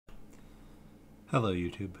Hello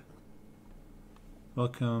YouTube.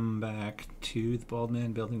 Welcome back to the Bald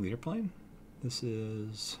Man Building the Airplane. This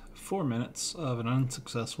is 4 minutes of an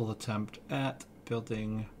unsuccessful attempt at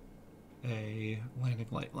building a landing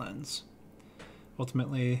light lens.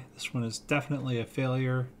 Ultimately, this one is definitely a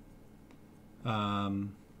failure.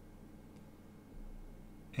 And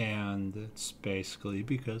it's basically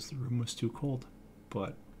because the room was too cold.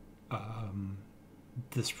 But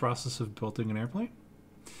this process of building an airplane,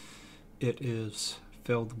 it is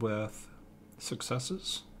filled with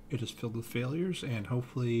successes, it is filled with failures, and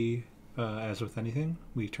hopefully, as with anything,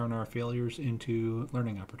 we turn our failures into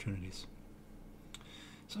learning opportunities.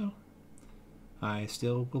 So, I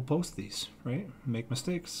still will post these, right? Make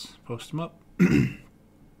mistakes, post them up.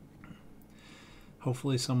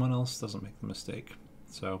 Hopefully someone else doesn't make the mistake.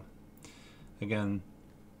 So, again,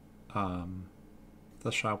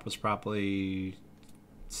 the shop was probably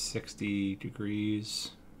 60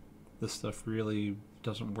 degrees. This stuff really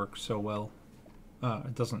doesn't work so well.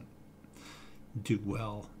 It doesn't do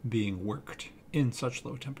well being worked in such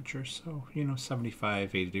low temperatures. So,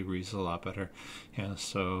 75, 80 degrees is a lot better. Yeah,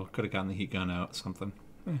 so could have gotten the heat gun out, something.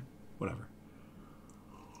 Whatever.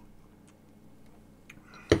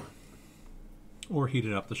 Or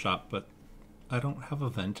heated up the shop, but I don't have a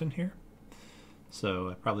vent in here. So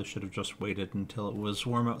I probably should have just waited until it was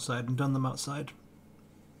warm outside and done them outside.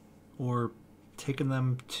 Or taken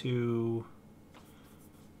them to,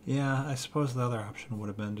 I suppose the other option would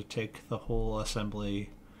have been to take the whole assembly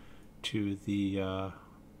to the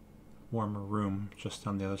warmer room just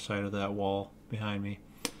on the other side of that wall behind me.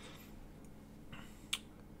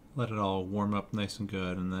 Let it all warm up nice and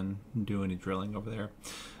good and then do any drilling over there.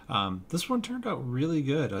 This one turned out really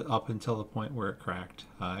good up until the point where it cracked.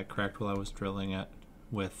 It cracked while I was drilling it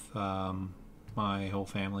with my whole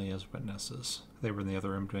family as witnesses. They were in the other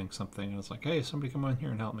room doing something, and I was like, hey, somebody come on here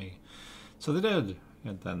and help me. So they did,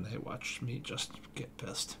 and then they watched me just get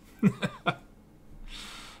pissed.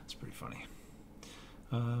 It's pretty funny.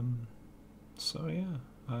 So yeah,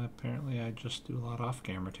 apparently I just do a lot off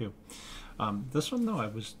camera too. This one though, I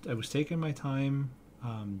was taking my time,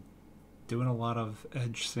 doing a lot of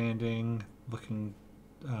edge sanding, looking,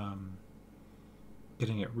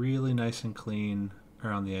 getting it really nice and clean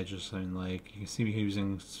around the edges, and like you can see me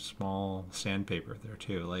using small sandpaper there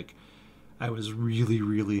too. Like I was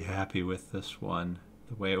really happy with this one,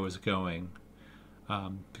 the way it was going,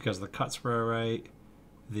 because the cuts were alright,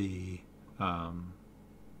 the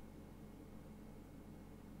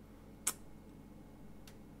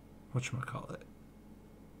whatchamacallit,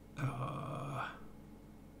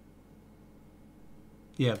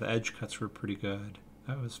 yeah, the edge cuts were pretty good.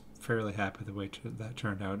 I was fairly happy the way that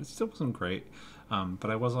turned out. It still wasn't great, but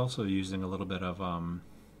I was also using a little bit of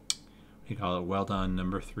well done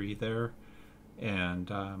number 3 there,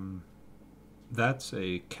 and that's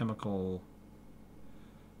a chemical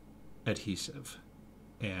adhesive,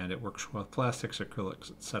 and it works with plastics,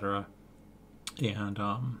 acrylics, etc. And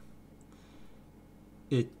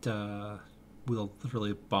it will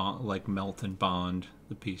literally melt and bond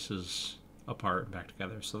the pieces apart and back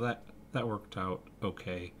together. So that worked out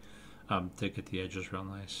okay, to get the edges real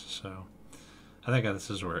nice. So I think this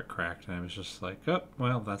is where it cracked, and I was just like, oh,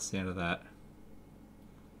 well, that's the end of that.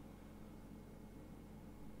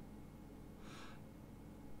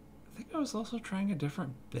 I think I was also trying a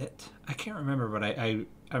different bit. I can't remember, but I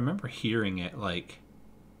remember hearing it like,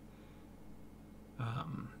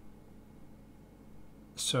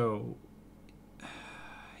 so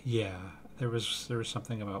yeah, there was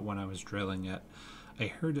something about when I was drilling it, I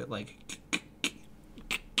heard it like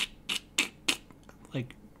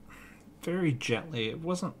very gently. It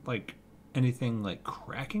wasn't like anything like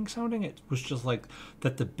cracking sounding. It was just like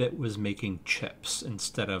that the bit was making chips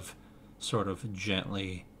instead of sort of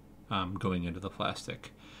gently going into the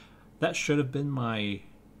plastic. That should have been my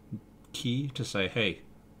key to say, hey,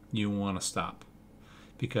 you want to stop,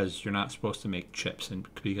 because you're not supposed to make chips, and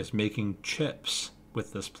because making chips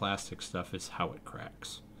with this plastic stuff is how it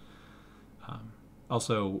cracks.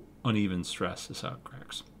 Also, uneven stress is how it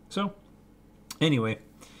cracks. So, anyway,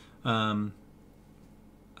 order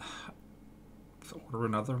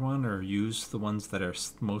another one or use the ones that are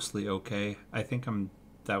mostly okay. I think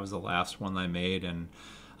that was the last one I made, and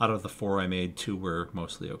out of the 4 I made, 2 were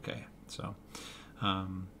mostly okay. So,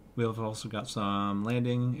 we've also got some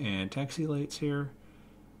landing and taxi lights here.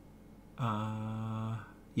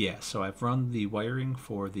 Yeah, so I've run the wiring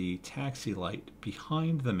for the taxi light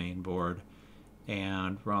behind the main board,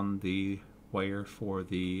 and run the wire for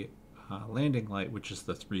the landing light, which is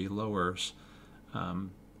the 3 lowers,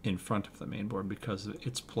 in front of the main board, because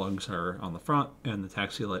its plugs are on the front and the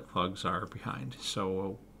taxi light plugs are behind.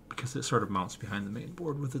 So because it sort of mounts behind the main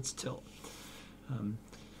board with its tilt.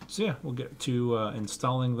 So yeah, we'll get to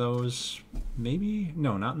installing those. Maybe,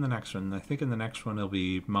 no, not in the next one. I think in the next one it'll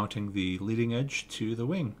be mounting the leading edge to the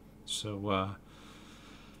wing. So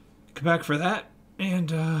come back for that,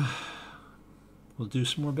 and we'll do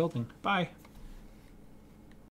some more building. Bye.